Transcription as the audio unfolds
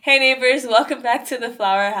Hey neighbors, welcome back to the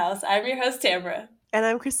Flower House. I'm your host Tamera, And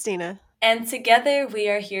I'm Christina. and together we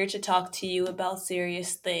are here to talk to you about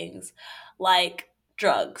serious things like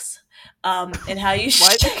drugs, and how you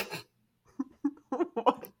What? should.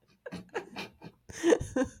 What?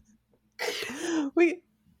 we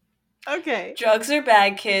okay. Drugs are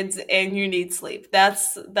bad, kids, and you need sleep.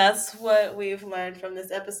 That's what we've learned from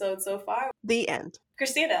this episode so far. The end.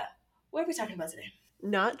 Christina, what are we talking about today?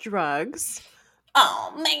 Not drugs.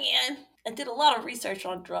 Oh man, I did a lot of research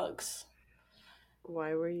on drugs.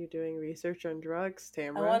 Why were you doing research on drugs, I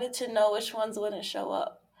Tamara? wanted to know which ones wouldn't show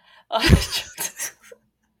up.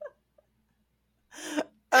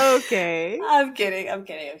 Okay. I'm kidding. I'm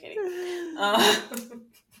kidding. I'm kidding.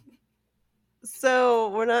 So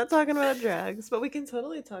we're not talking about drugs, but we can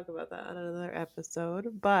totally talk about that on another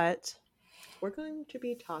episode. But we're going to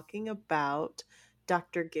be talking about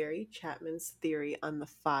Dr. Gary Chapman's theory on the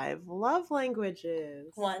 5 love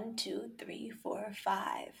languages. 1, 2, 3, 4,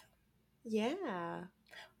 5. Yeah.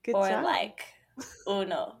 Good Or job. like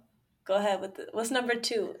uno. Go ahead with what's number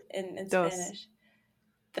 2 in Dos. Spanish?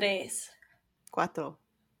 Tres. Cuatro.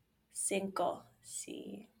 Cinco.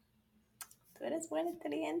 Sí. Tú eres buen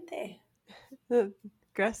inteligente.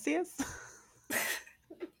 Gracias.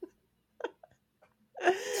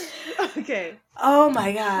 Okay. Oh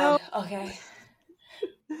my So, god. Okay.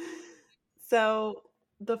 so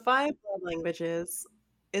the 5 love languages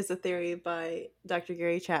is a theory by Dr.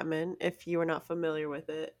 Gary Chapman, if you are not familiar with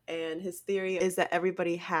it. And his theory is that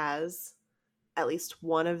everybody has at least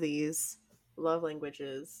one of these love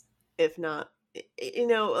languages, if not,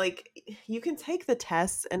 like you can take the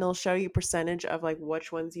tests and it'll show you percentage of like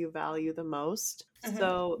which ones you value the most. Mm-hmm.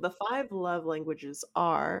 So the 5 love languages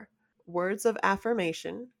are words of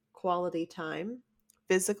affirmation, quality time,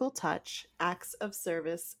 physical touch, acts of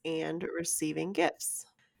service, and receiving gifts.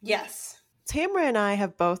 Yes. Tamara and I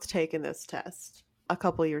have both taken this test a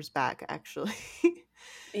couple years back, actually.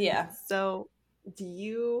 Yeah. So, do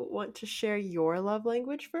you want to share your love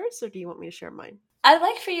language first, or do you want me to share mine? I'd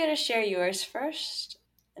like for you to share yours first,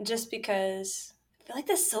 just because I feel like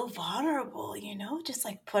that's so vulnerable, just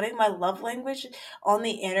like putting my love language on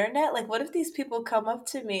the internet. Like, what if these people come up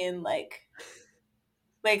to me and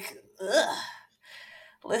ugh.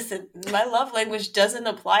 Listen, my love language doesn't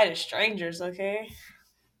apply to strangers, okay?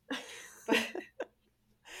 But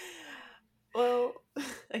Well,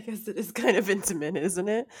 I guess it is kind of intimate, isn't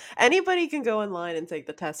it? Anybody can go online and take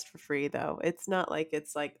the test for free, though. It's not like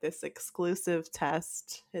it's like this exclusive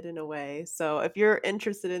test hidden away. So, if you're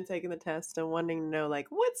interested in taking the test and wanting to know, like,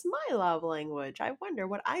 what's my love language? I wonder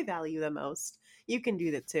what I value the most. You can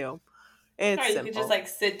do that too. or It's you could just simple. like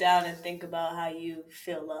sit down and think about how you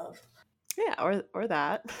feel love. Yeah, or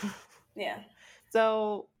that. Yeah.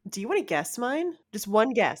 So, do you want to guess mine? Just one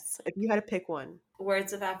guess if you had to pick one.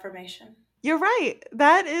 Words of affirmation. You're right.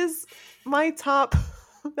 That is my top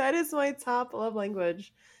that is my top love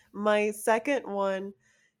language. My second one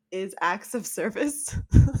is acts of service.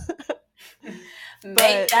 Make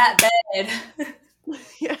But that bed.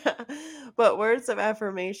 yeah, but words of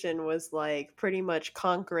affirmation was like pretty much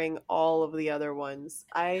conquering all of the other ones.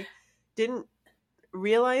 I didn't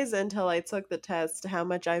realize until I took the test how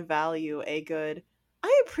much I value a good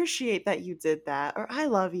I appreciate that you did that, or I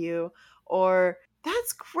love you, or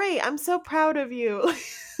that's great. I'm so proud of you.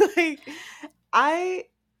 Like I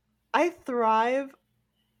I thrive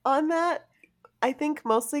on that. I think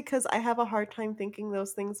mostly cuz I have a hard time thinking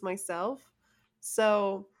those things myself.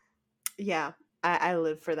 So, yeah, I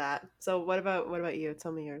live for that. So what about you?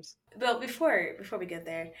 Tell me yours. But before we get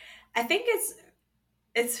there, I think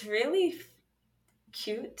it's really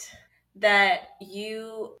cute that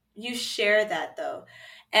you share that though.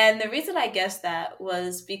 And the reason I guessed that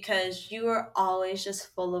was because you are always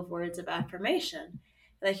just full of words of affirmation.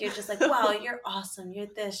 Like you're just like, wow, you're awesome, you're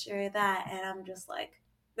this, you're that. And I'm just like,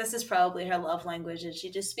 this is probably her love language and she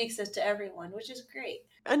just speaks this to everyone, which is great.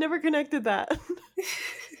 I never connected that.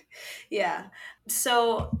 Yeah.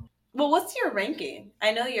 So, well, what's your ranking?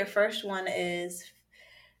 I know your first one is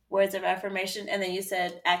words of affirmation, and then you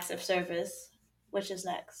said acts of service. Which is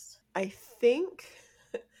next? I think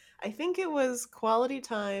I think it was quality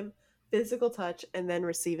time, physical touch, and then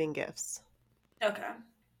receiving gifts. Okay,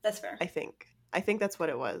 that's fair. I think. I think that's what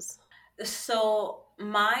it was. So,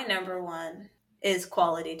 my number one is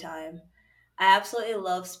quality time. I absolutely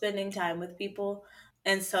love spending time with people.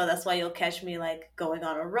 And so that's why you'll catch me like going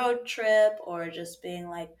on a road trip or just being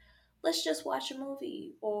like, let's just watch a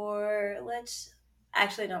movie or let's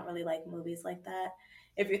actually don't really like movies like that.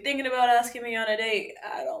 If you're thinking about asking me on a date,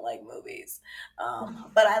 I don't like movies.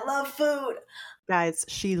 But I love food. Guys,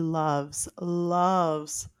 she loves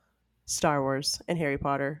Star Wars and Harry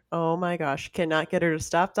Potter. Oh my gosh, cannot get her to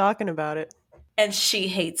stop talking about it. And she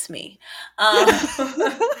hates me. Um,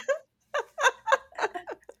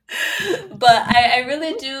 but I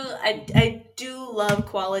really do. I do love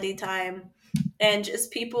quality time, and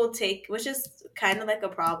just people take, which is kind of like a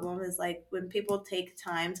problem, is like when people take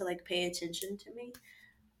time to like pay attention to me.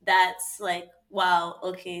 That's like, wow,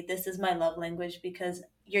 okay, this is my love language because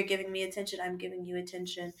you're giving me attention, I'm giving you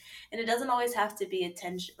attention. And it doesn't always have to be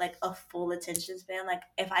attention, like a full attention span. Like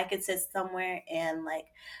if I could sit somewhere and like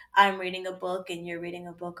I'm reading a book and you're reading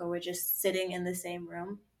a book, or we're just sitting in the same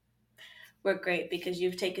room, we're great because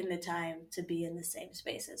you've taken the time to be in the same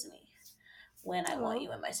space as me when I want Oh,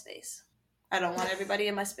 you in my space. I don't want everybody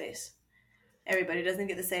in my space. Everybody doesn't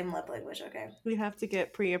get the same love language, okay? we have to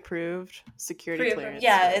get pre-approved security Pre-approved. clearance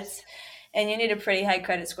Yeah, first. it's, and you need a pretty high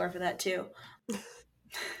credit score for that too.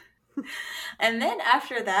 And then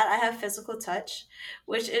after that, I have physical touch,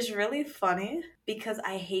 which is really funny because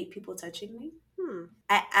I hate people touching me. Hmm.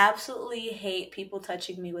 I absolutely hate people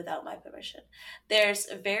touching me without my permission. There's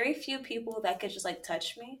very few people that could just like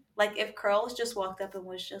touch me. Like if Curls just walked up and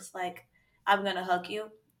was just like, I'm gonna hug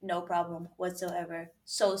you, no problem whatsoever.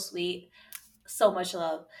 So sweet, so much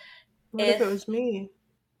love. What if it If, was me?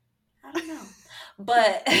 I don't know.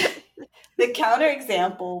 But the counter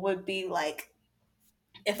example would be like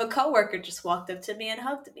if a coworker just walked up to me and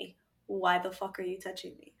hugged me, why the fuck are you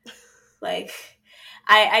touching me? Like,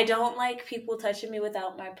 I don't like people touching me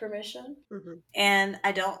without my permission, Hmm. and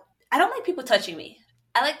I don't like people touching me.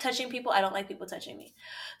 I like touching people. I don't like people touching me.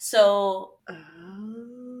 So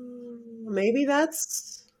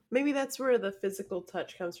Maybe that's where the physical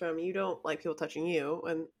touch comes from. You don't like people touching you,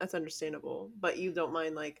 and that's understandable. But you don't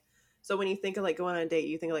mind like, so when you think of like going on a date,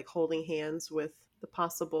 you think of like holding hands with the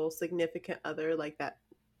possible significant other, like that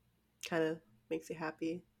kind of makes you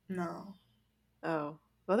happy. no, Oh,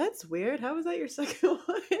 well, that's weird. How was that your second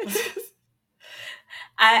one?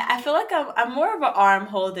 I feel like I'm more of an arm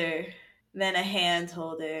holder than a hand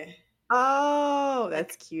holder. Oh,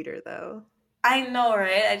 that's Like cuter though. I know,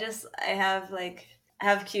 right? I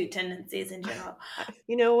have cute tendencies in general.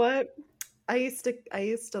 You know what? I used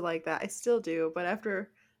to like that. I still do, but after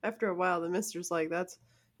a while, the mister's like, "That's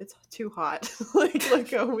it's too hot. Like, let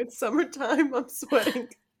go. It's summertime. I'm sweating."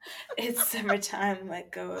 It's summertime.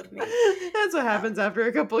 Let go of me. That's what Uh, happens after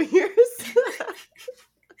a couple years.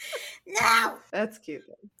 no. That's cute.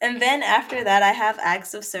 Though. And then after that, I have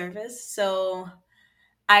acts of service. So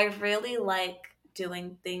I really like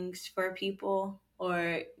doing things for people,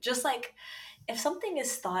 or just like if something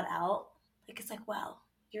is thought out, like it's like, wow,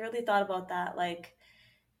 you really thought about that. Like,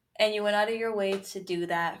 and you went out of your way to do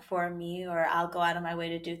that for me, or I'll go out of my way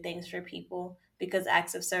to do things for people because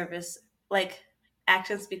acts of service, like,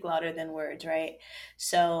 actions speak louder than words, right?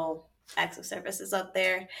 So acts of service is up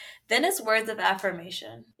there. Then it's words of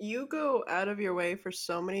affirmation. You go out of your way for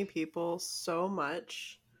so many people, so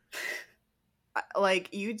much.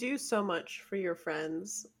 Like you do so much for your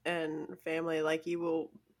friends and family. Like you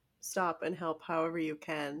will stop and help however you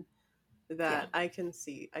can. Yeah. That I can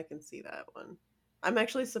see that one. I'm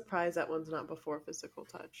actually surprised that one's not before physical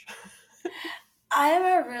touch. I'm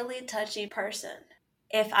a really touchy person.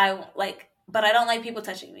 If I like, but I don't like people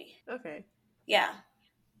touching me. Okay. Yeah.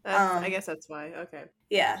 I Um, guess that's why. Okay.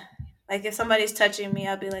 yeah. Like if somebody's touching me,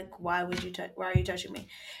 I'll be like, why are you touching me?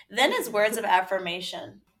 Then it's words of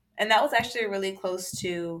affirmation. And that was actually really close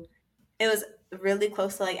to, it was really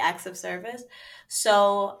close to like acts of service.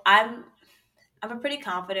 So I'm a pretty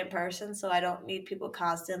confident person, so I don't need people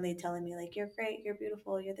constantly telling me like you're great, you're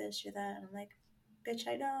beautiful, you're this, you're that. And I'm like, bitch,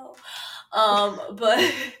 I know.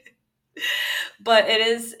 But but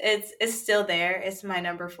it's still there. It's my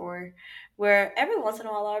number four. Where every once in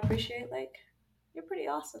a while I appreciate like, you're pretty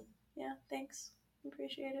awesome. Yeah, thanks.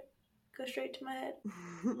 Appreciate it. Go straight to my head.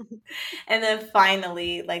 And then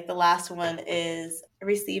finally, like the last one is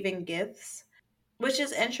receiving gifts, which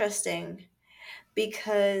is interesting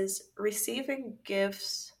because receiving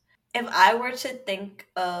gifts, if I were to think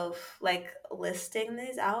of like listing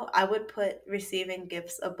these out, I would put receiving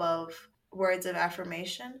gifts above words of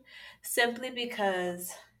affirmation simply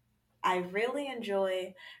because I really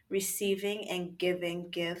enjoy receiving and giving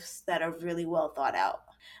gifts that are really well thought out.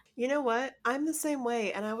 You know what? I'm the same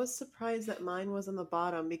way, and I was surprised that mine was on the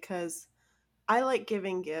bottom because I like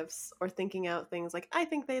giving gifts or thinking out things like I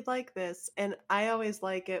think they'd like this, and I always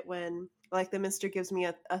like it when like the mister gives me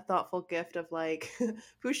a thoughtful gift of like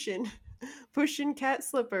Pushin Pushin cat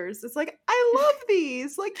slippers. It's like I love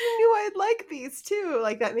these. Like you knew I'd like these too.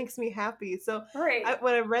 Like that makes me happy. So Right.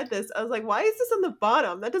 when I read this, I was like, why is this on the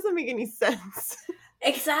bottom? That doesn't make any sense.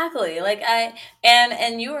 Exactly. Like I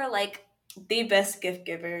and you are like the best gift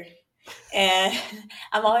giver. And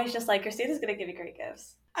I'm always just like, Christina's gonna give you great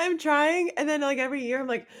gifts. I'm trying, and then like every year, I'm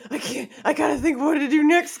like, I can't. I gotta think what to do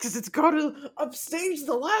next because it's gotta upstage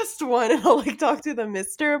the last one, and I'll like talk to the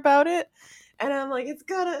Mister about it, and I'm like, it's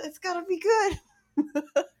gotta be good.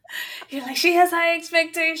 You're like, she has high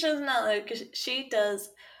expectations. No, like, she does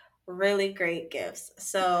really great gifts.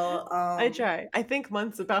 So, I try. I think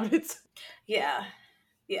months about it. yeah,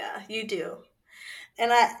 yeah, you do.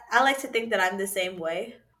 And I like to think that I'm the same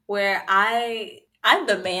way, where I'm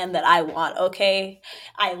the man that I want, okay?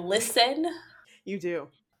 I listen You do.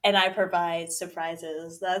 and I provide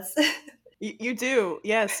surprises. That's You do.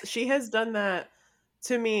 Yes, she has done that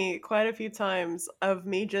to me quite a few times of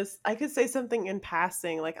me just I could say something in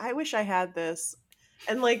passing like I wish I had this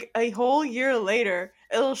and like a whole year later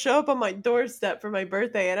it'll show up on my doorstep for my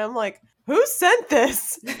birthday and I'm like who sent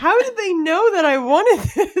this? How did they know that I wanted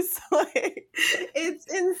this? Like it's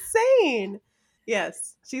insane.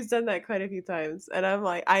 Yes, she's done that quite a few times and I'm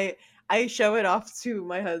like I show it off to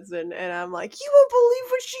my husband and I'm like you won't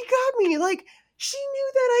believe what she got me. Like she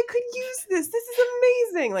knew that I could use this. This is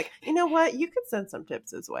amazing. Like, you know what? You could send some tips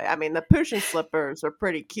his way. I mean, the push and slippers are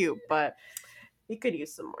pretty cute, but he could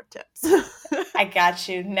use some more tips. I got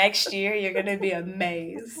you. Next year you're gonna be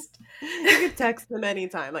amazed. You could text him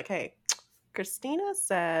anytime. Like, hey, Christina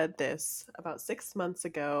said this about 6 months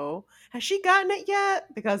ago. Has she gotten it yet?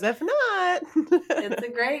 Because if not, It's a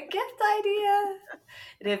great gift idea.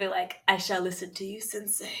 And they'll be like, I shall listen to you,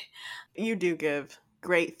 Sensei. you do give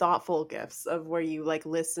great, thoughtful gifts of where you like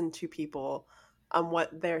listen to people on what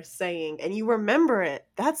they're saying and you remember it.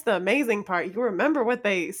 That's the amazing part. You remember what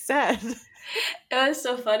they said. It was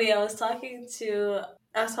so funny. I was talking to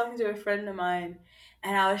a friend of mine,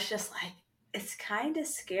 and I was just like, it's kind of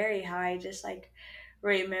scary how I just like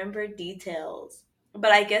remember details.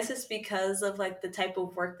 But I guess it's because of like the type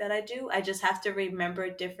of work that I do. I just have to remember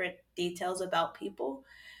different details about people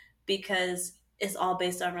because it's all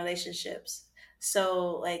based on relationships.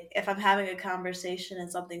 So like if I'm having a conversation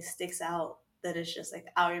and something sticks out, that is just like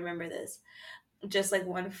I'll remember this. Just like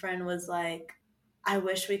one friend was like, I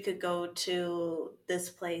wish we could go to this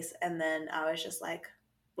place. And then I was just like,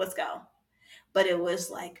 let's go. But it was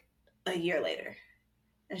like a year later.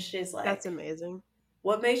 And she's That's like, amazing.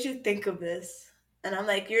 what made you think of this? And I'm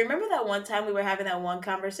like, you remember that one time we were having that one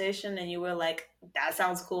conversation and you were like, that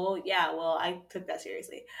sounds cool? Yeah, well, I took that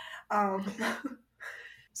seriously. Um,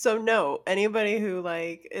 So no, anybody who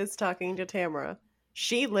like is talking to Tamara,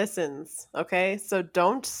 she listens, okay? So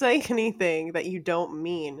don't say anything that you don't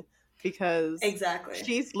mean because exactly.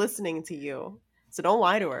 she's listening to you. So don't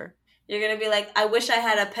lie to her. You're going to be like, I wish I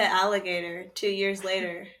had a pet alligator 2 years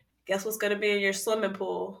later. Guess what's going to be in your swimming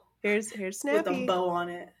pool Here's with a Snappy. bow on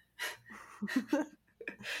it?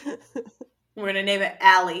 We're gonna name it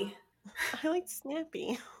Allie. I like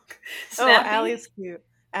Snappy. Oh, Snappy. Allie's cute.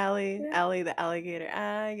 Allie, Yeah. Allie the alligator.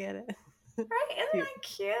 I get it. Right? Isn't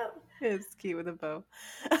Cute. that cute? It's cute with a bow.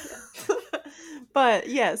 Yeah. But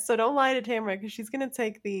yes, so don't lie to Tamara because she's gonna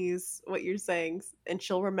take these what you're saying and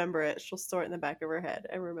she'll remember it. She'll store it in the back of her head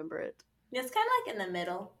and remember it. It's kind of like in the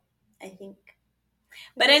middle, I think.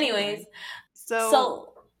 But It's anyways, somewhere. So,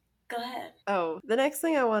 so go ahead. oh, the next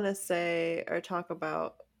thing I want to say or talk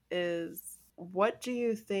about is what do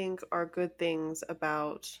you think are good things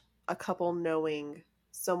about a couple knowing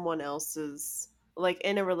someone else's like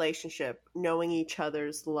in a relationship knowing each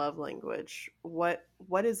other's love language? What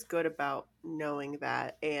is good about knowing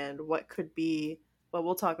that and what could be well,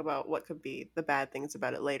 we'll talk about what could be the bad things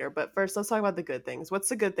about it later, but first let's talk about the good things. What's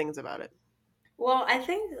the good things about it? Well, I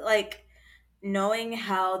think like knowing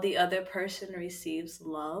how the other person receives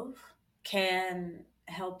love can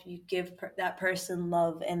help you give that person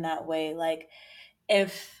love in that way. Like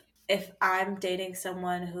if I'm dating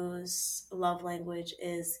someone whose love language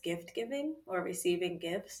is gift giving or receiving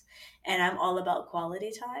gifts and I'm all about quality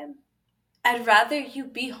time, I'd rather you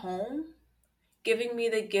be home giving me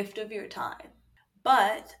the gift of your time.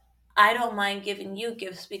 But I don't mind giving you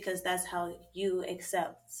gifts because that's how you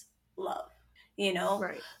accept love, you know?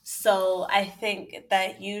 Right. So I think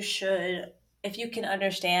that you should, if you can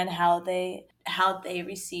understand how they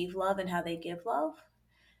receive love and how they give love,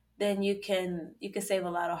 then you can save a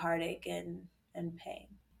lot of heartache and pain.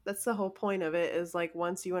 That's the whole point of it is like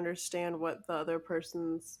once you understand what the other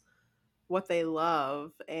person's what they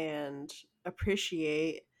love and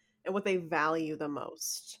appreciate and what they value the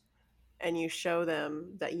most and you show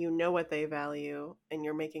them that you know what they value and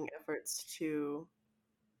you're making efforts to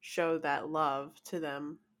show that love to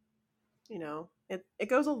them, it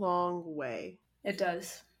goes a long way. It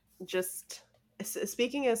does. Just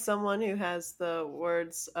speaking as someone who has the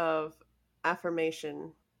words of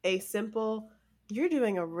affirmation, a simple You're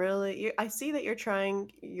doing a really I see that you're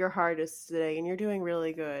trying your hardest today and you're doing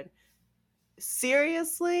really good.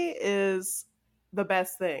 Seriously is the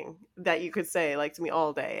best thing that you could say like to me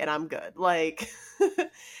all day and I'm good. Like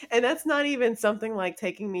and that's not even something like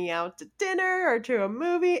taking me out to dinner or to a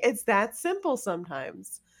movie. It's that simple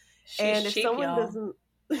sometimes. She's And if cheap, someone y'all. doesn't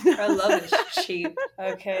Her love is cheap.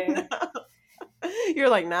 Okay. you're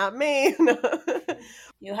like not me. No.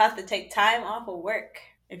 You have to take time off of work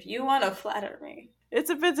if you want to flatter me. It's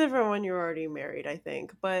a bit different when you're already married, I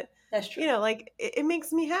think. But That's true. like it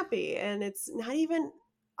makes me happy and it's not even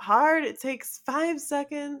hard. It takes 5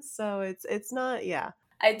 seconds. So it's not yeah.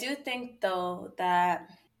 I do think though that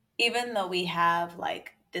even though we have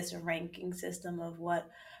like this ranking system of what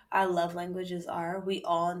our love languages are, we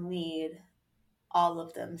all need all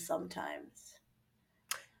of them sometimes.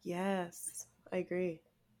 Yes, I agree.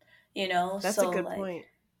 You know, That's a good point.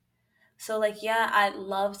 so like yeah, I'd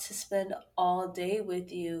love to spend all day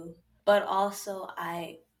with you, but also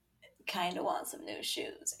I kind of want some new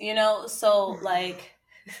shoes. You know, so like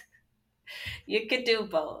you could do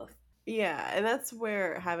both. Yeah, and that's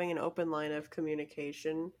where having an open line of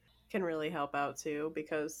communication can really help out too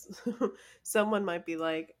because someone might be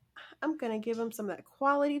like, I'm going to give them some of that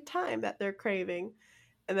quality time that they're craving.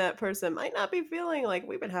 And that person might not be feeling like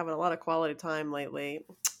we've been having a lot of quality time lately.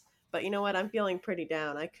 But you know what? I'm feeling pretty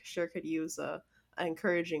down. I sure could use an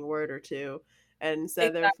encouraging word or two. And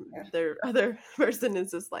instead, Exactly. their other person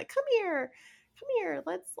is just like, come here,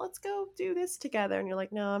 let's go do this together." And you're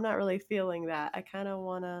like, "No, I'm not really feeling that. I kind of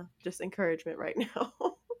want to just encouragement right now."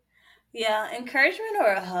 Yeah, encouragement or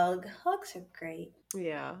a hug. Hugs are great.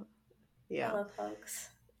 Yeah, I yeah. love hugs.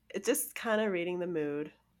 It's just kind of reading the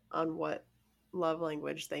mood on what love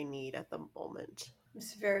language they need at the moment.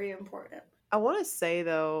 It's very important. I want to say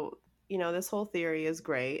though, this whole theory is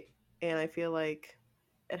great, and I feel like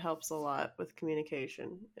it helps a lot with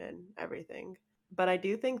communication and everything. But I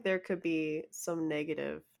do think there could be some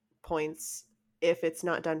negative points if it's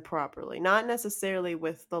not done properly, not necessarily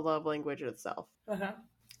with the love language itself. Uh-huh.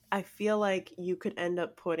 I feel like you could end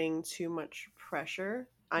up putting too much pressure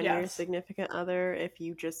on your Yes. significant other if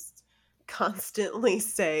you just constantly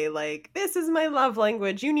say like this is my love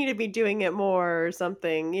language, you need to be doing it more or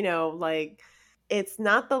something, like it's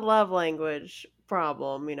not the love language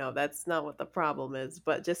problem, that's not what the problem is,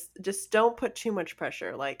 but just don't put too much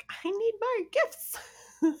pressure like I need more gifts.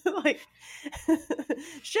 Like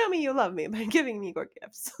show me you love me by giving me more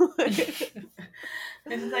gifts.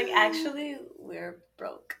 It's like actually we're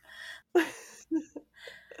broke.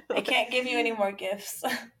 I can't give you any more gifts.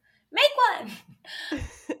 Make one.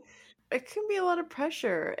 It can be a lot of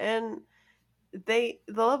pressure and the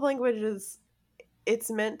love language is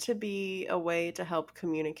it's meant to be a way to help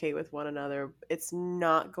communicate with one another. It's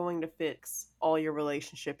not going to fix all your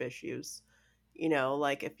relationship issues.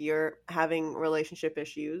 Like if you're having relationship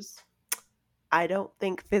issues, I don't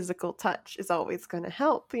think physical touch is always going to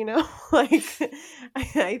help. Like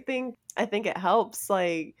I think it helps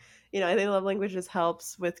like I think love languages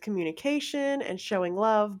helps with communication and showing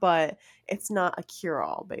love, but it's not a cure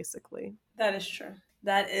all basically. That is true.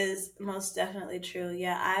 That is most definitely true.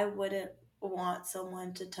 Yeah, I wouldn't want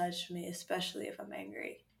someone to touch me, especially if I'm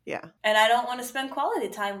angry. Yeah. And I don't want to spend quality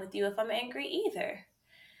time with you if I'm angry either.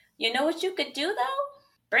 You know what you could do though?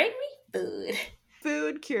 Bring me food.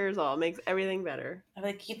 Food cures all, makes everything better. I'm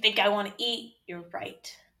like, you think I want to eat? You're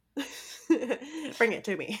right. Bring it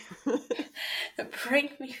to me. Bring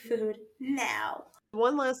me food now.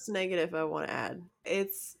 One last negative I want to add.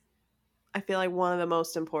 I feel like one of the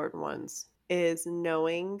most important ones is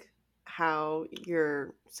knowing how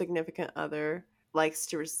your significant other likes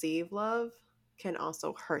to receive love can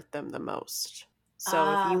also hurt them the most. So if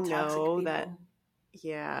Ah, you toxic know that, people.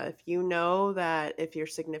 yeah, if you know that if your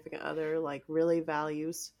significant other like really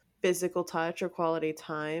values physical touch or quality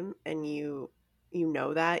time and you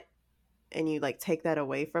know that and you like take that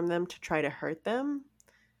away from them to try to hurt them,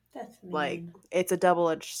 That's like mean. it's a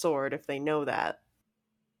double-edged sword if they know that.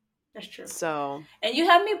 That's true. So And you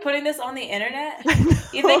have me putting this on the internet? I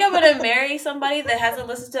You think I'm know. gonna marry somebody that hasn't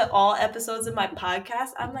listened to all episodes of my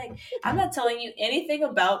podcast? I'm like, I'm not telling you anything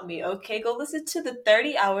about me, okay? Go listen to the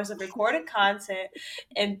 30 hours of recorded content,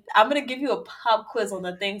 and I'm gonna give you a pop quiz on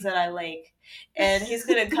the things that I like. And he's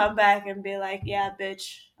gonna come back and be like, yeah,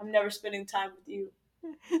 bitch, I'm never spending time with you.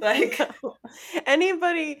 Like, No.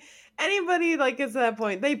 Anybody like gets to that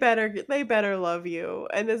point, they better love you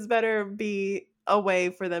and this better be a way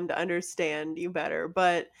for them to understand you better.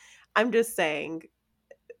 But I'm just saying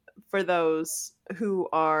for those who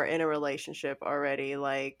are in a relationship already,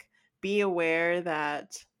 like be aware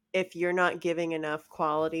that if you're not giving enough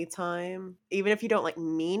quality time, even if you don't like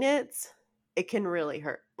mean it, it can really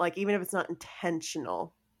hurt. Like even if it's not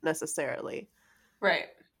intentional necessarily. Right.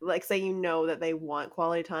 Like say you know that they want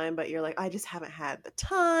quality time, but you're like, I just haven't had the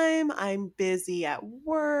time. I'm busy at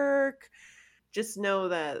work. Just know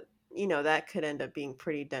that, that could end up being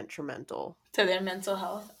pretty detrimental. To their mental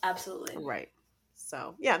health. Absolutely. Right.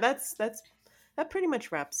 So yeah, that pretty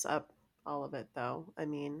much wraps up all of it though. I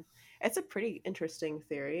mean, it's a pretty interesting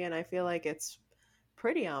theory and I feel like it's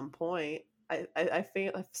pretty on point. I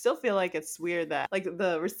still feel like it's weird that like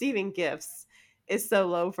the receiving gifts is so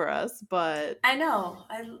low for us, but I know.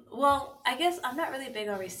 Well, I guess I'm not really big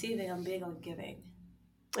on receiving. I'm big on giving.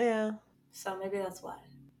 yeah, So maybe that's why.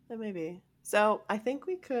 that may be. So I think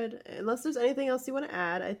we could, unless there's anything else you want to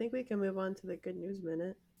add, I think we can move on to the good news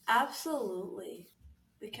minute. Absolutely.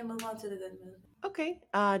 We can move on to the good news. Okay.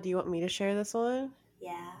 Do you want me to share this one?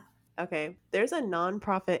 Yeah. Okay. There's a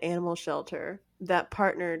nonprofit animal shelter that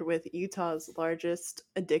partnered with Utah's largest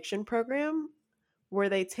addiction program where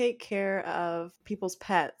they take care of people's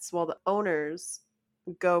pets while the owners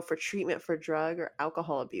go for treatment for drug or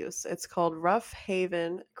alcohol abuse. It's called Rough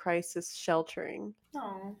Haven Crisis Sheltering.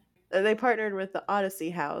 No. They partnered with the Odyssey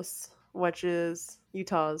House, which is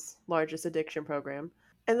Utah's largest addiction program,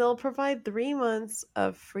 and they'll provide 3 months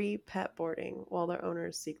of free pet boarding while their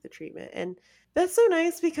owners seek the treatment. And that's so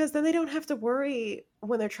nice because then they don't have to worry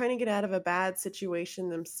when they're trying to get out of a bad situation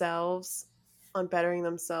themselves on bettering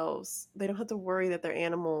themselves. They don't have to worry that their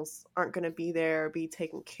animals aren't going to be there or be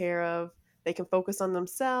taken care of. They can focus on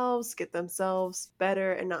themselves, get themselves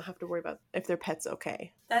better, and not have to worry about if their pet's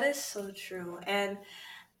okay. That is so true. And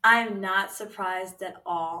I'm not surprised at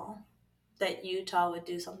all that Utah would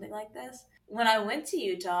do something like this. When I went to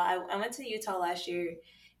Utah, I went to Utah last year,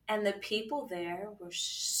 and the people there were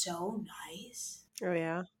so nice. Oh,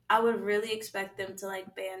 yeah. I would really expect them to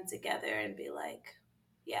like band together and be like,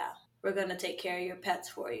 yeah, we're going to take care of your pets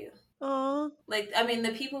for you. Aw. Like, I mean,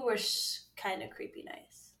 the people were kind of creepy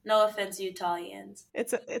nice. No offense, Utahians.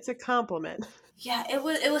 It's a compliment. Yeah,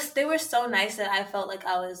 they were so nice that I felt like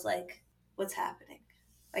I was like, what's happening?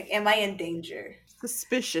 Like, am I in danger?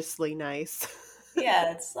 Suspiciously nice.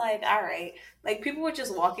 Yeah, it's like, all right. Like, people were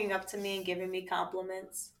just walking up to me and giving me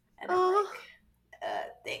compliments. And I'm Aw,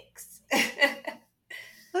 like, thanks. that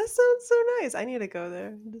sounds so nice. I need to go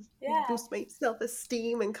there. Just Yeah. boost my self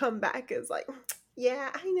esteem and come back as like, yeah,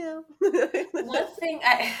 I know. One thing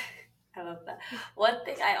I, I love that. One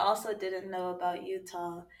thing I also didn't know about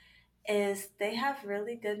Utah is they have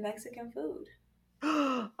really good Mexican food.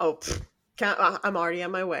 Oh, I'm already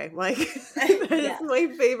on my way. Like that is Yeah.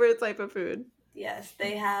 my favorite type of food. Yes,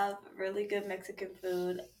 they have really good Mexican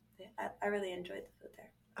food. I really enjoyed the food there.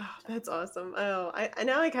 Oh, So, that's awesome. Oh, I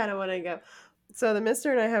now I kind of want to go. So the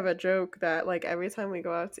Mister and I have a joke that like every time we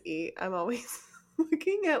go out to eat, I'm always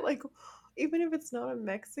looking at like even if it's not a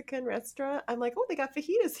Mexican restaurant, I'm like, oh, they got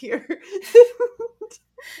fajitas here.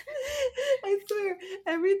 I swear,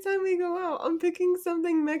 every time we go out, I'm picking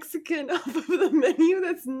something Mexican off of the menu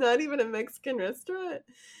that's not even a Mexican restaurant.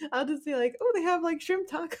 I'll just be like, oh, they have like shrimp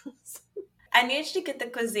tacos. I need you to get the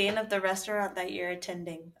cuisine of the restaurant that you're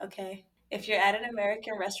attending, okay? If you're at an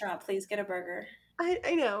American restaurant, please get a burger.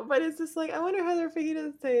 I know, but it's just like I wonder how their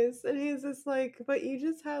fajitas taste. And he's just like, but you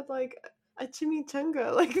just had like a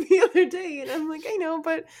chimichanga like the other day, and I'm like, I know,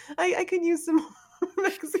 but I could use some more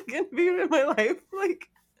Mexican food in my life. Like,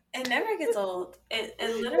 It never gets old. It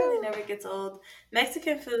literally never gets old.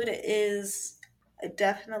 Mexican food is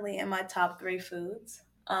definitely in my top three foods.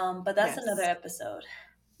 But that's another yes, episode.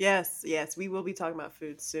 yes, we will be talking about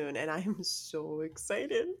food soon, and I am so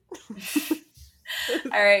excited.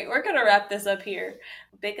 All right, we're gonna wrap this up here.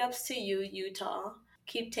 Big ups to you, Utah.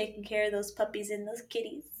 Keep taking care of those puppies and those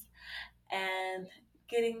kitties, and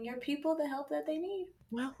getting your people the help that they need.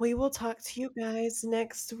 Well, we will talk to you guys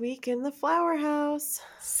next week in the flower house.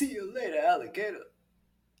 See you later, alligator.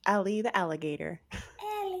 Ali the alligator.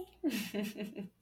 Allie.